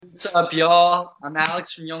What's up, y'all? I'm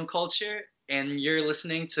Alex from Young Culture, and you're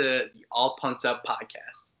listening to the All Punked Up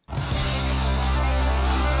podcast.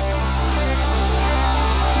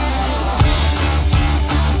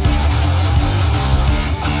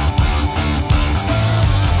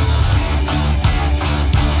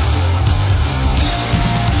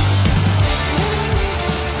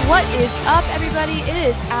 What is up, everybody? It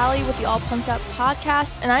is Allie with the All Punked Up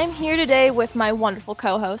podcast, and I'm here today with my wonderful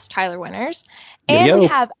co-host, Tyler Winters. And we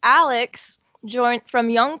have Alex from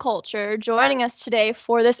Young Culture joining us today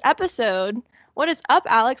for this episode. What is up,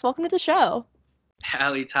 Alex? Welcome to the show.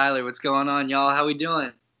 Allie, Tyler, what's going on, y'all? How we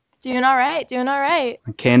doing? Doing all right.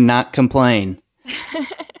 I cannot complain.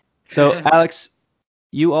 So, Alex,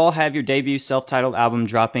 you all have your debut self-titled album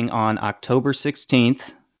dropping on October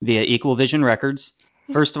 16th via Equal Vision Records.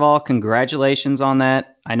 First of all, congratulations on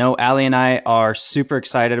that. I know Allie and I are super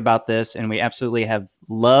excited about this, and we absolutely have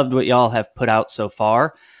loved what y'all have put out so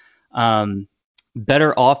far.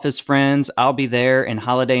 Better Off as Friends, I'll Be There, and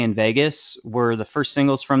Holiday in Vegas were the first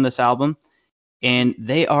singles from this album, and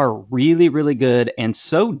they are really, really good and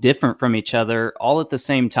so different from each other all at the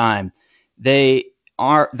same time. They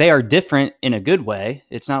are different in a good way.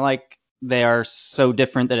 It's not like they are so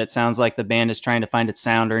different that it sounds like the band is trying to find its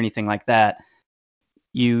sound or anything like that.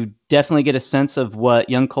 You definitely get a sense of what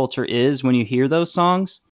Young Culture is when you hear those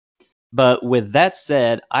songs. But with that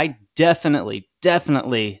said, I definitely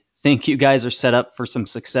think you guys are set up for some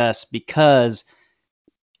success because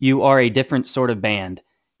you are a different sort of band.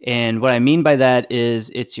 And what I mean by that is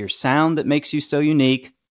it's your sound that makes you so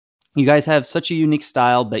unique. You guys have such a unique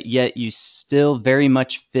style, but yet you still very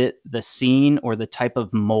much fit the scene or the type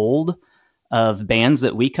of mold of bands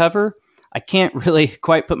that we cover. I can't really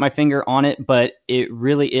quite put my finger on it, but it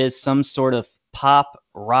really is some sort of pop,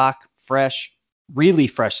 rock, really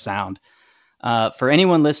fresh sound. For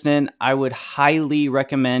anyone listening, I would highly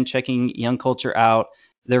recommend checking Young Culture out.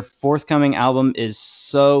 Their forthcoming album is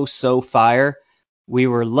so fire. We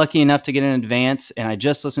were lucky enough to get in advance, and I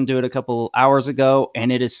just listened to it a couple hours ago,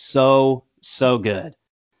 and it is so good.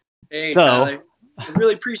 Hey, Tyler, I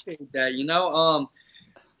really appreciate that.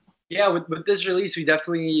 Yeah, with this release, we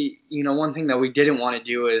definitely, one thing that we didn't want to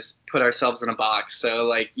do is put ourselves in a box.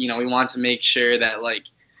 So, we want to make sure that,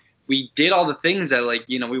 we did all the things that,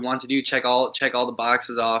 we want to do, check all the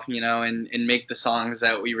boxes off, and make the songs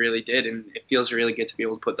that we really did. And it feels really good to be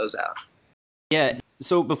able to put those out. Yeah.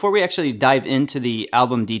 So before we actually dive into the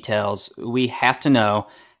album details, we have to know,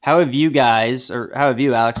 how have you,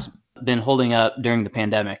 Alex, been holding up during the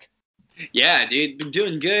pandemic? Yeah, dude, been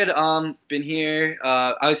doing good. Been here.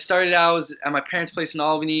 I was at my parents' place in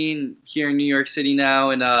Albany, and here in New York City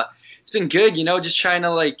now, and it's been good. Just trying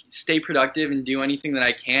to stay productive and do anything that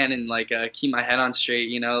I can, and keep my head on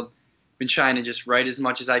straight. Been trying to just write as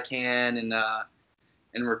much as I can,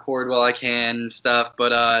 and record while I can and stuff.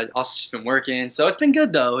 But also just been working, so it's been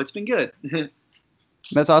good though. It's been good.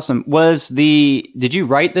 That's awesome. Did you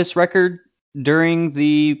write this record during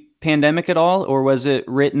the pandemic at all, or was it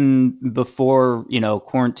written before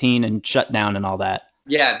quarantine and shutdown and all that?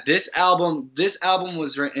 Yeah, this album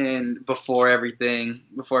was written before everything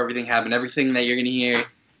happened. Everything that you're gonna hear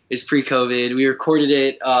is pre-COVID. We recorded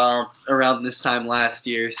it around this time last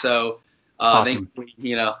year, so awesome.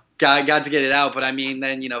 thankfully, got to get it out. But I mean,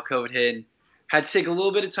 then COVID hit and had to take a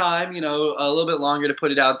little bit of time, a little bit longer to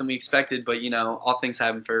put it out than we expected. But all things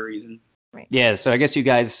happen for a reason. Right. Yeah, so I guess you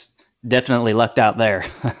guys definitely lucked out there.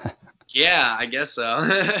 Yeah, I guess so.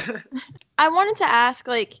 I wanted to ask,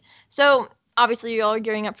 so obviously you all are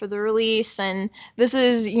gearing up for the release, and this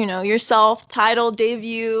is, your self-titled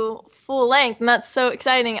debut full length, and that's so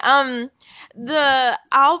exciting. The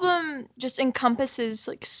album just encompasses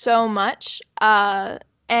so much,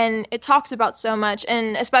 and it talks about so much,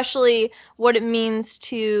 and especially what it means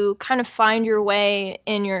to kind of find your way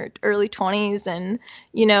in your early 20s, and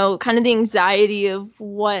kind of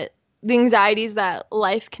the anxieties that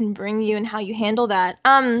life can bring you and how you handle that.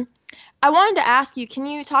 I wanted to ask you, can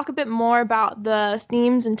you talk a bit more about the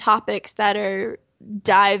themes and topics that are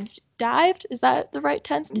dived, is that the right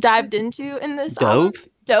tense? Dived into in this album?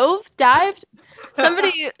 Dived?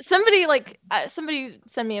 Somebody send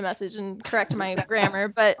me a message and correct my grammar,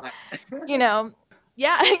 but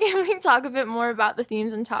yeah, can we talk a bit more about the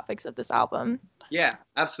themes and topics of this album? Yeah,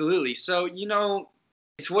 absolutely. So,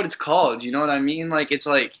 it's what it's called, you know what I mean? It's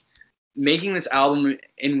making this album,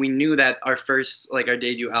 and we knew that our first, our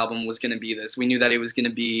debut album was going to be this. We knew that it was going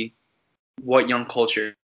to be what Young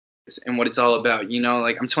Culture is and what it's all about.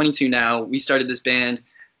 I'm 22 now. We started this band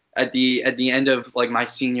at the end of my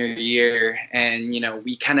senior year, and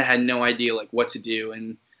we kind of had no idea what to do,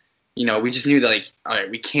 and we just knew that, like, all right,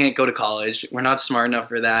 we can't go to college. We're not smart enough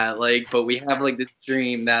for that. Like, but we have like this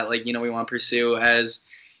dream that, like, we want to pursue as,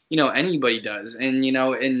 anybody does. And,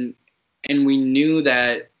 and we knew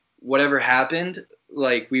that whatever happened,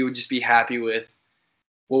 like, we would just be happy with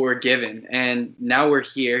what we're given. And now we're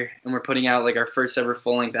here and we're putting out like our first ever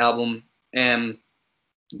full length album. And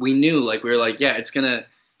we knew, like, we were like, yeah, it's gonna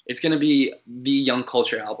be the Young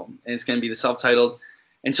Culture album, and it's gonna be the self-titled.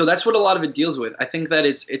 And so that's what a lot of it deals with. I think that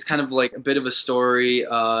it's kind of like a bit of a story,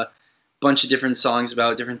 bunch of different songs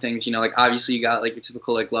about different things. Like, obviously you got like your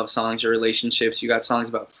typical like love songs or relationships. You got songs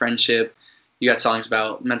about friendship. You got songs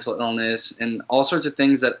about mental illness and all sorts of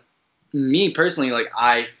things that me personally, like,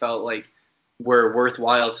 I felt like were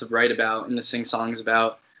worthwhile to write about and to sing songs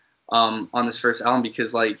about on this first album,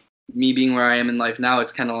 because like me being where I am in life now,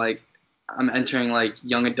 it's kind of like I'm entering like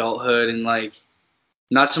young adulthood and like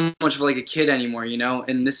not so much of like a kid anymore,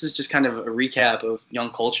 and this is just kind of a recap of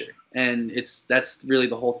Young Culture, and that's really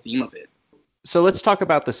the whole theme of it. So let's talk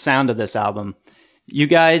about the sound of this album. You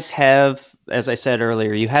guys have, as I said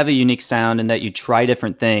earlier, you have a unique sound in that you try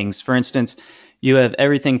different things. For instance, you have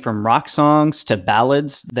everything from rock songs to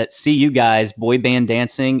ballads that see you guys boy band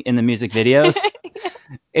dancing in the music videos.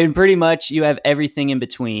 And pretty much you have everything in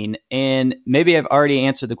between. And maybe I've already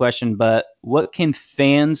answered the question, but what can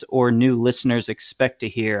fans or new listeners expect to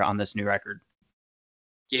hear on this new record?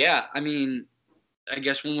 Yeah, I mean, I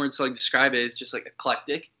guess one word to like describe it is just like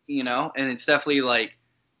eclectic, and it's definitely like,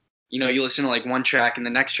 you listen to like one track and the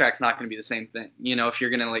next track's not going to be the same thing. If you're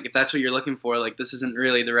going to like, if that's what you're looking for, like, this isn't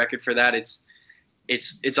really the record for that.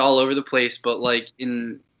 It's all over the place, but like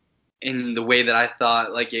in the way that I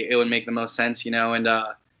thought like it would make the most sense, and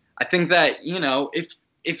I think that,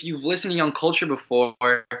 if you've listened to Young Culture before,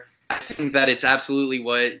 I think that it's absolutely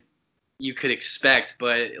what you could expect,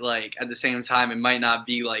 but like at the same time it might not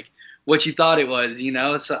be like what you thought it was,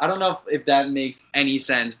 so I don't know if that makes any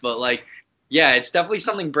sense, but like, yeah, it's definitely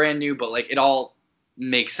something brand new, but like it all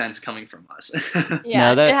makes sense coming from us.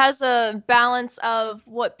 Yeah, it has a balance of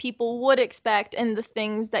what people would expect and the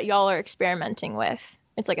things that y'all are experimenting with.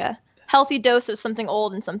 It's like a healthy dose of something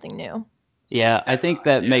old and something new. Yeah, I think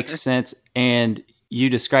that makes sense. And you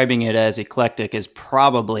describing it as eclectic is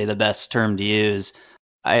probably the best term to use.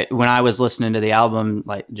 When I was listening to the album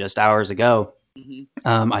like just hours ago,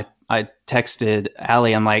 I texted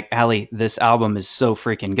Allie. I'm like, Allie, this album is so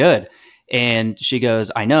freaking good. And she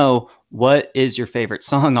goes, I know. What is your favorite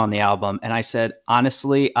song on the album? And I said,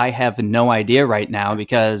 honestly, I have no idea right now,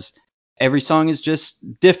 because every song is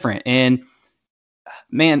just different. And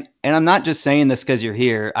man, and I'm not just saying this because you're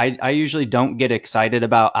here. I usually don't get excited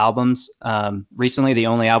about albums. Recently, the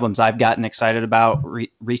only albums I've gotten excited about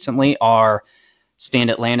recently are Stand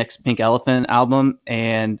Atlantic's Pink Elephant album,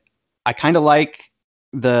 and I kind of like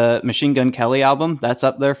the Machine Gun Kelly album. That's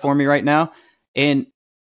up there for me right now. And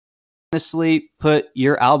honestly, put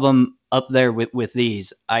your album up there with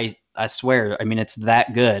these. I swear. I mean, it's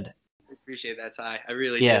that good. I appreciate that, Ty. I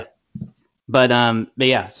really do. But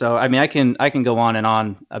yeah, so I mean, I can go on and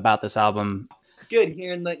on about this album. It's good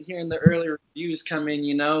hearing the early reviews come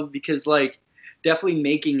in, because like definitely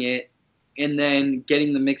making it and then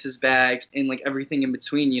getting the mixes back and like everything in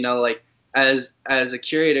between, like as a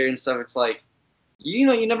curator and stuff, it's like,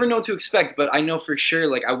 you never know what to expect, but I know for sure,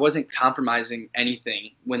 like, I wasn't compromising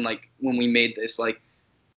anything when we made this. Like,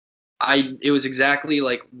 it was exactly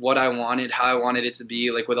like what I wanted, how I wanted it to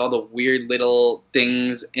be, like with all the weird little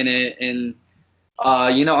things in it. And,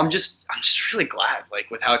 I'm just really glad,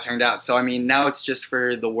 like, with how it turned out. So, I mean, now it's just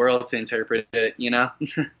for the world to interpret it,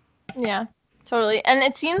 Yeah, totally. And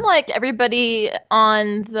it seemed like everybody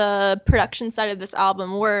on the production side of this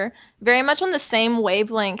album were very much on the same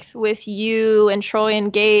wavelength with you and Troy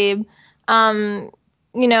and Gabe. And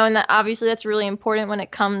that obviously that's really important when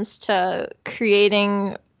it comes to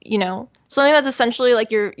creating, something that's essentially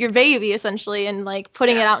like your baby, essentially, and like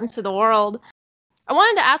putting it out into the world. I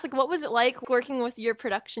wanted to ask, like, what was it like working with your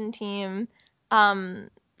production team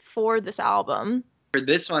for this album? For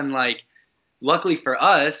this one, like, luckily for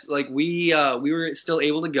us, like, we were still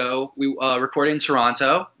able to go. We recorded in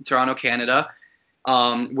Toronto, Canada,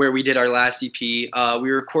 where we did our last EP. We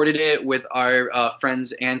recorded it with our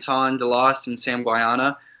friends Anton DeLost and Sam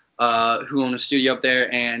Guayana, who own a studio up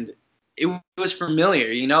there, and it was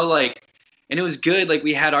familiar, like, and it was good. Like,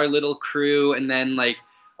 we had our little crew, and then like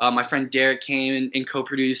my friend Derek came and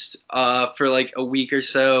co-produced for like a week or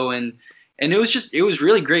so, and it was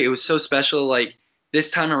really great. It was so special. Like, this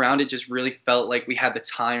time around, it just really felt like we had the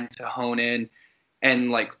time to hone in and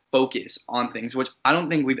like focus on things, which I don't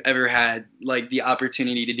think we've ever had like the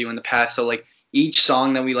opportunity to do in the past. So like each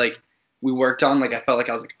song that we like we worked on, like I felt like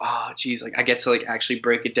I was like, oh geez, like I get to like actually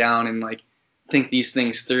break it down and like think these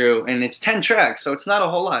things through. And it's 10 tracks, so it's not a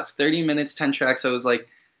whole lot. It's 30 minutes, 10 tracks. So it was like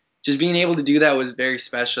just being able to do that was very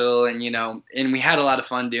special. And and we had a lot of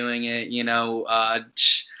fun doing it.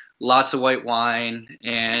 Lots of white wine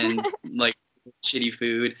and like shitty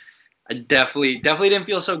food. I definitely didn't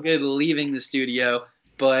feel so good leaving the studio,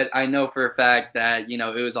 but I know for a fact that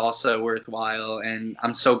it was also worthwhile, and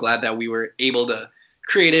I'm so glad that we were able to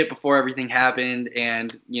create it before everything happened,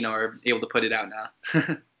 and are able to put it out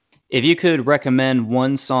now. If you could recommend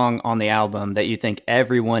one song on the album that you think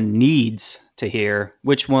everyone needs to hear,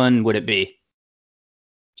 which one would it be?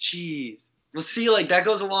 Jeez. Well, see, like that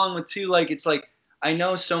goes along with too. Like it's like I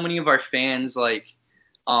know so many of our fans like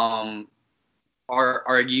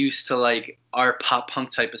are used to like our pop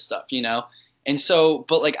punk type of stuff, and so,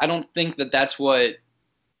 but like I don't think that that's what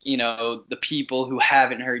the people who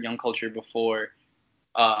haven't heard Young Culture before.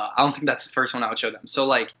 I don't think that's the first one I would show them. So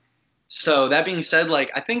that being said,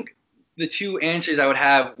 like I think the two answers I would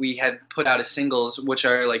have, we had put out as singles, which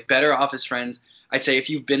are like Better Off as Friends. I'd say if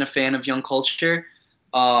you've been a fan of Young Culture,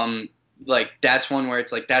 like that's one where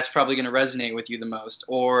it's like that's probably going to resonate with you the most.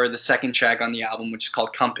 Or the second track on the album, which is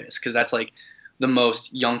called Compass, because that's like the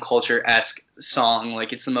most Young Culture-esque song.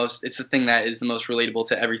 Like it's the thing that is the most relatable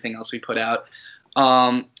to everything else we put out.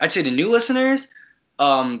 I'd say to new listeners,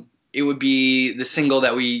 it would be the single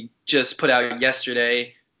that we just put out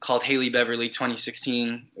yesterday called Haley Beverly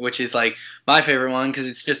 2016, which is like my favorite one because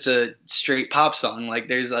it's just a straight pop song. Like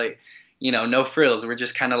there's like, no frills. We're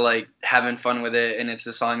just kind of like having fun with it, and it's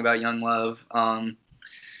a song about young love.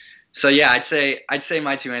 So yeah, I'd say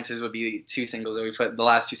my two answers would be the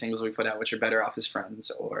last two singles we put out, which are Better Off as Friends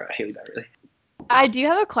or Haley Beverly. I do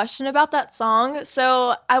have a question about that song.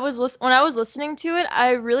 So when I was listening to it,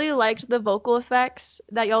 I really liked the vocal effects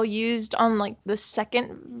that y'all used on like the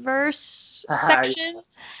second verse section.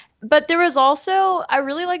 But there was also, I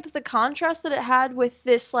really liked the contrast that it had with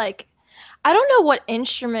this like, I don't know what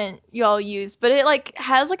instrument y'all use, but it like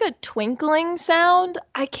has like a twinkling sound.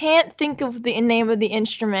 I can't think of the name of the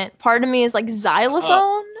instrument. Part of me is like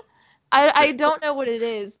xylophone. I don't know what it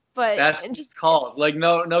is, but that's just called like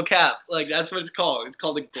no cap. Like that's what it's called. It's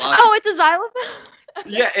called a glock. Oh, it's a xylophone.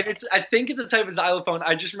 Yeah, and I think it's a type of xylophone.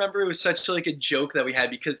 I just remember it was such like a joke that we had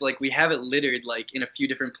because like we have it littered like in a few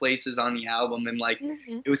different places on the album, and like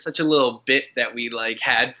it was such a little bit that we like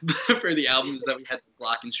had for the albums that we had the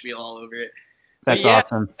glockenspiel all over it. That's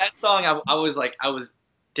awesome. That song, I was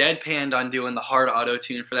deadpanned on doing the hard auto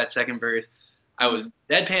tune for that second verse. I was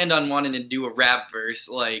deadpanned on wanting to do a rap verse,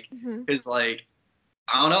 like because like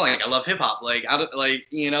I don't know, like I love hip hop, like I don't like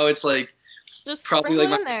it's like just probably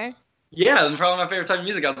like in there. Yeah, and probably my favorite type of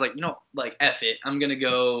music. I was like, like F it, I'm gonna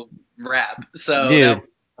go rap. So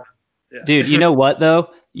dude, you know what though?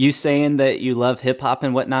 You saying that you love hip hop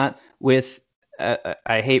and whatnot with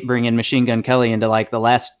I hate bringing Machine Gun Kelly into like the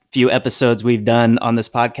last few episodes we've done on this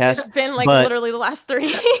podcast. It's been like literally the last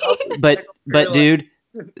 3. but dude,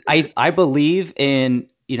 I believe in,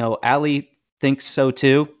 Ali thinks so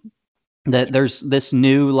too, that there's this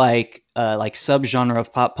new like subgenre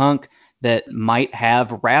of pop punk that might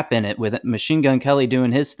have rap in it with Machine Gun Kelly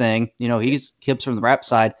doing his thing. He's Kibbs from the rap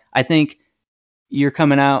side. I think you're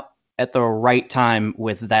coming out at the right time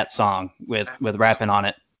with that song with rapping on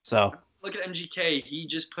it. So look at MGK. He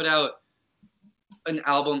just put out an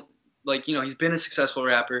album. Like, he's been a successful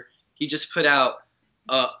rapper. He just put out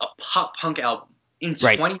a pop punk album in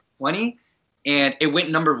 2020, and it went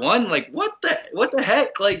 #1. Like, what the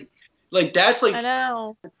heck? Like that's like I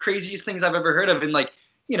know the craziest things I've ever heard of. And like,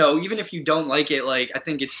 even if you don't like it, like I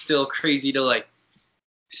think it's still crazy to like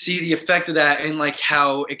see the effect of that and like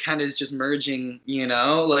how it kind of is just merging,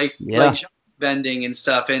 like bending and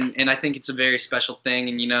stuff. And I think it's a very special thing.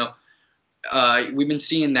 And we've been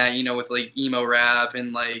seeing that, with like emo rap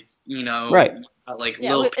and like, like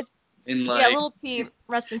Lil Peep and like Lil Peep,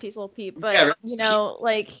 rest in peace, Lil Peep. But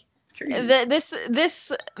like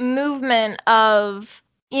this movement of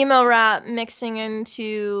emo rap mixing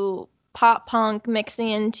into pop punk, mixing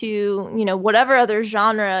into whatever other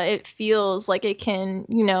genre it feels like it can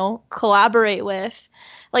collaborate with.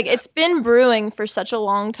 Like it's been brewing for such a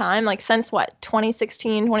long time, like since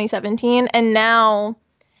 2016, 2017, and now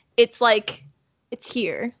it's like it's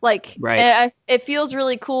here. Like it feels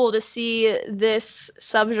really cool to see this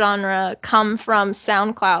subgenre come from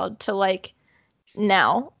SoundCloud to like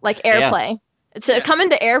now, like airplay. To come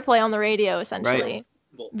into airplay on the radio essentially.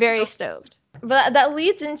 Very stoked. But that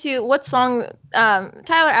leads into what song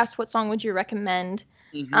Tyler asked, what song would you recommend?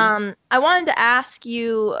 I wanted to ask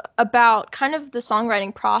you about kind of the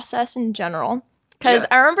songwriting process in general, Because Yeah.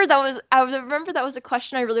 I remember that was a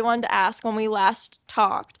question I really wanted to ask when we last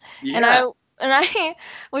talked. And Yeah. I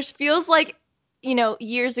which feels like,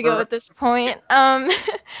 years ago Or- at this point.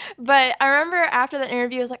 But I remember after that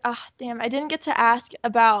interview, I was like, oh damn, I didn't get to ask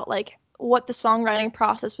about like what the songwriting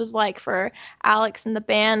process was like for Alex and the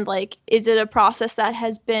band. Like, is it a process that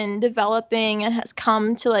has been developing and has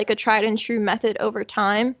come to like a tried and true method over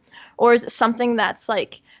time? Or is it something that's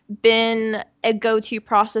like been a go-to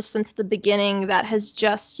process since the beginning that has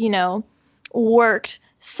just, worked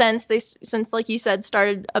since like you said,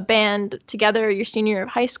 started a band together your senior year of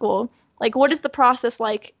high school? Like, what is the process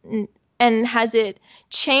like, and has it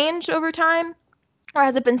changed over time, or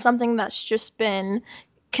has it been something that's just been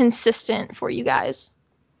consistent for you guys?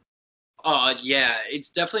 Yeah, it's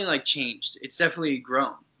definitely like changed. It's definitely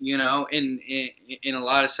grown, in a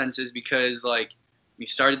lot of senses because like we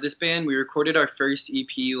started this band, we recorded our first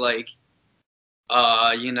EP like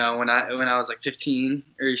when I was like 15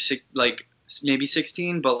 or maybe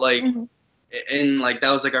 16, but like Mm-hmm. and like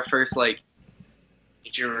that was like our first like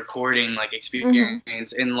major recording like Mm-hmm.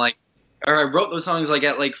 experience and like or I wrote those songs like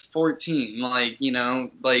at like 14, like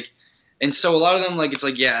and so a lot of them like it's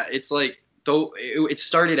like yeah, it's like though it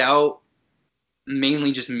started out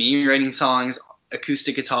mainly just me writing songs,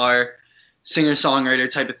 acoustic guitar, singer songwriter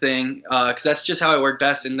type of thing, because that's just how it worked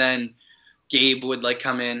best. And then Gabe would like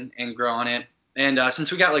come in and grow on it. And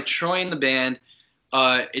since we got like Troy in the band,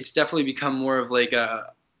 it's definitely become more of like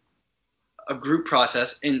a group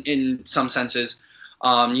process in some senses.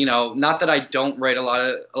 Not that I don't write a lot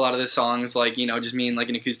of the songs like just me and like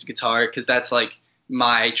an acoustic guitar because that's like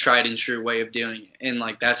my tried and true way of doing it, and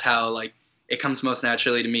like that's how like it comes most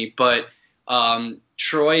naturally to me. But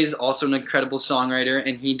Troy is also an incredible songwriter,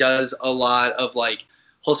 and he does a lot of like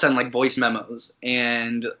he'll send like voice memos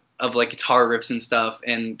and of like guitar riffs and stuff,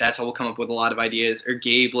 and that's how we'll come up with a lot of ideas. Or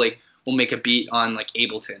Gabe like will make a beat on like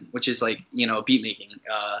Ableton, which is like beat making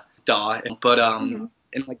DAW, but Mm-hmm.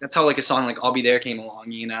 and like that's how like a song like I'll Be There came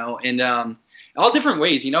along, and all different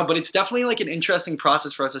ways, but it's definitely like an interesting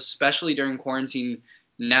process for us, especially during quarantine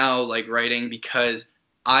now, like writing because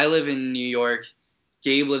I live in New York,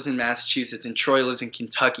 Gabe lives in Massachusetts, and Troy lives in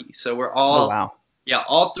Kentucky. So we're Oh all, wow. yeah,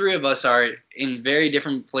 all three of us are in very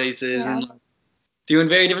different places Yeah. and like, doing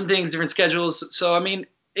very different things, different schedules. So I mean,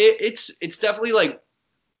 it's definitely like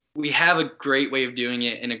we have a great way of doing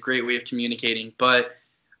it and a great way of communicating, but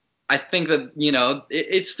I think that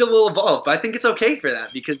it still will evolve. But I think it's okay for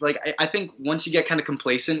that because like I think once you get kind of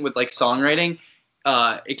complacent with like songwriting,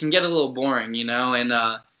 it can get a little boring,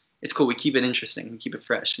 and it's cool. We keep it interesting. We keep it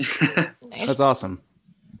fresh. That's Nice. awesome.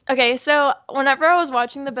 Okay, so whenever I was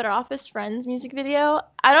watching the Better Office Friends music video,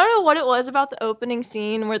 I don't know what it was about the opening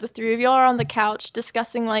scene where the three of y'all are on the couch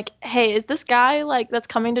discussing like, hey, is this guy like that's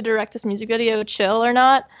coming to direct this music video chill or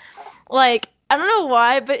not? Like, I don't know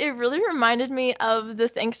why, but it really reminded me of the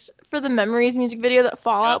Thanks for the Memories music video that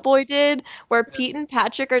Fall Yep. Out Boy did, where Pete and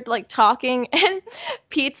Patrick are like talking, and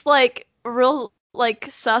Pete's like real like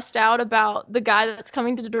sussed out about the guy that's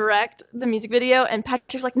coming to direct the music video, and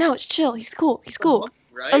Patrick's like, no, it's chill, he's cool, he's cool. And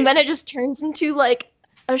Right? then it just turns into like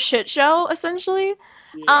a shit show essentially.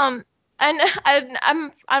 Yeah. Um, and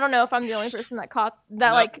I don't know if I'm the only person that caught that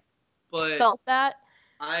No, like but felt that.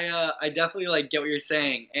 I definitely like get what you're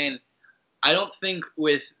saying, and I don't think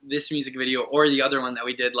with this music video or the other one that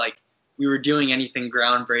we did, like we were doing anything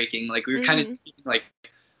groundbreaking. Like we were kind of Mm-hmm. like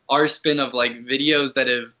our spin of like videos that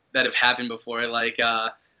have happened before. Like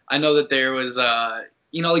I know that there was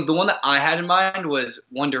like the one that I had in mind was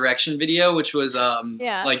One Direction video, which was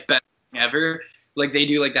Yeah. like best thing ever. Like they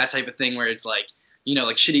do like that type of thing where it's like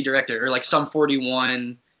like shitty director or like Sum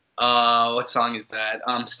 41. What song is that?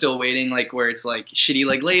 Still Waiting, like where it's like shitty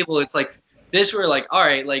like label. It's like this we're like, all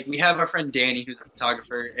right, like we have our friend Danny who's a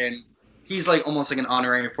photographer and he's like almost like an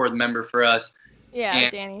honorary fourth member for us. Yeah,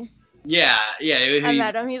 And Danny. yeah, I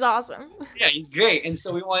met him. He's awesome. yeah, he's great. And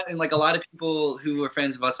so we want, and like a lot of people who are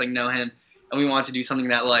friends of us like know him, and we want to do something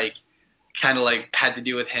that like kind of like had to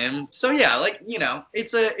do with him. So yeah, like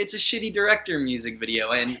it's a shitty director music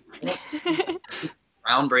video, and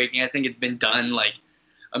groundbreaking. I think it's been done like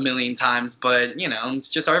a million times, but it's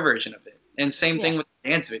just our version of it. And same Yeah. thing with the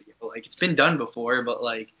dance video. Like it's been done before, but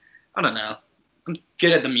like I don't know. I'm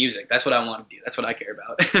good at the music. That's what I want to do. That's what I care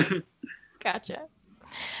about. Gotcha.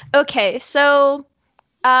 Okay, so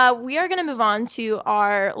we are going to move on to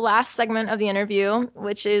our last segment of the interview,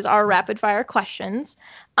 which is our rapid fire questions.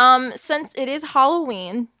 Since it is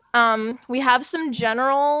Halloween, we have some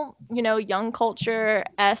general, young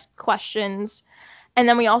culture-esque questions. And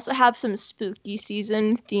then we also have some spooky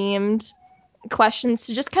season themed questions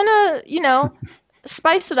to just kind of,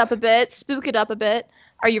 spice it up a bit, spook it up a bit.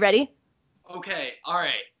 Are you ready? Okay. All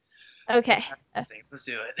right. Okay. Let's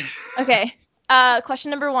do it. Okay.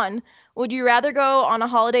 Question number 1. Would you rather go on a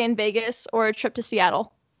holiday in Vegas or a trip to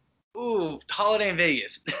Seattle? Ooh, holiday in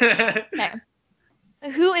Vegas. Okay.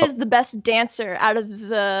 Who is the best dancer out of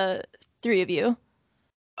the 3 of you?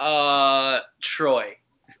 Troy.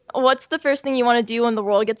 What's the first thing you want to do when the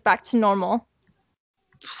world gets back to normal?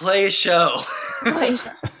 Play a show.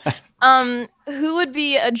 Who would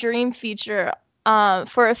be a dream feature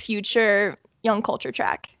for a future Young Culture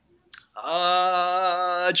track?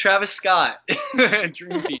 Travis Scott.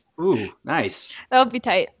 Dream feature. Ooh, nice. That would be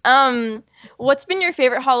tight. What's been your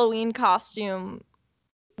favorite Halloween costume,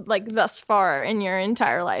 like thus far in your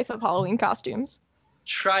entire life of Halloween costumes?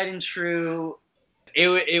 Tried and true.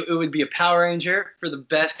 It would be a Power Ranger for the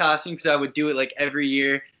best costume because I would do it like every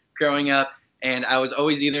year growing up, and I was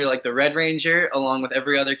always either like the Red Ranger along with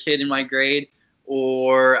every other kid in my grade,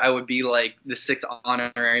 or I would be like the 6th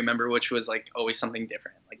honorary member, which was like always something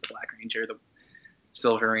different, like the Black Ranger, the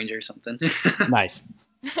Silver Ranger, or something. Nice.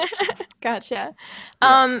 Gotcha.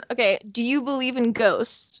 Yeah. Okay. Do you believe in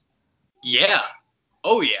ghosts? Yeah.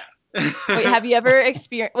 Oh yeah. Wait, have you ever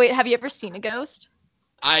Have you ever seen a ghost?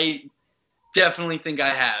 I definitely think I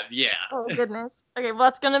have. Yeah. Oh goodness. Okay, well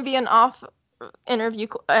that's gonna be an off interview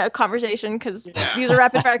conversation because Yeah. these are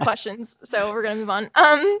rapid fire questions. So we're gonna move on.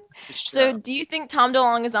 So do you think Tom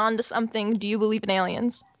DeLonge is on to something? Do you believe in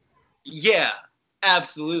aliens? Yeah,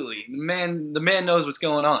 absolutely. The man knows what's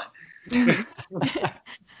going on.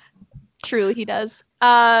 Truly, he does.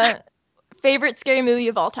 Favorite scary movie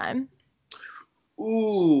of all time?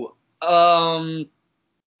 Ooh.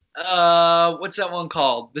 What's that one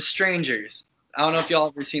called? The Strangers. I don't know if y'all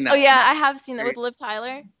ever seen that. Oh yeah, I have seen that with Liv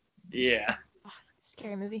Tyler. Yeah.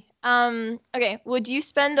 Scary movie. Okay. Would you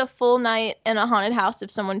spend a full night in a haunted house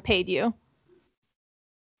if someone paid you?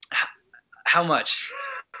 How much?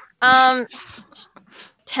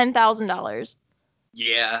 $10,000.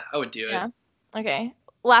 Yeah, I would do it. Yeah. Okay.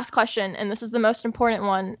 Last question, and this is the most important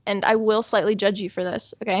one, and I will slightly judge you for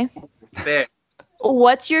this. Okay. Fair.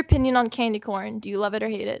 What's your opinion on candy corn? Do you love it or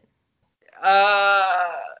hate it?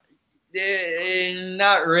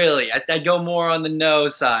 Not really. I go more on the no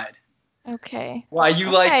side. Okay. Why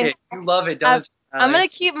you like Okay. it? You love it, don't you? I'm gonna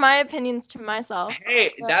keep my opinions to myself.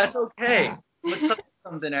 Hey, So- that's okay. Let's talk about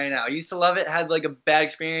something right now. I used to love it. Had like a bad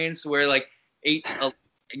experience where like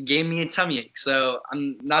gave me a tummy ache. So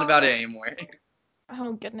I'm not about it anymore.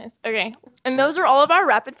 Oh goodness. Okay. And those are all of our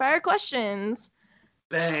rapid fire questions.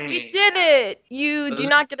 Bang. We did it. You do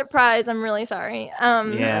not get a prize. I'm really sorry.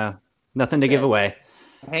 Yeah, nothing to give away.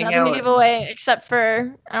 Hang Nothing out to with give me. away except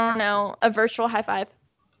for, I don't know, a virtual high five.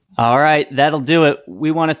 All right, that'll do it.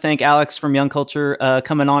 We want to thank Alex from Young Culture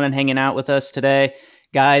coming on and hanging out with us today.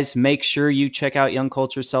 Guys, make sure you check out Young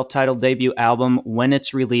Culture's self-titled debut album when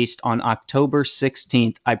it's released on October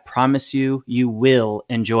 16th. I promise you, you will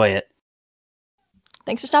enjoy it.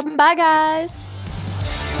 Thanks for stopping by, guys.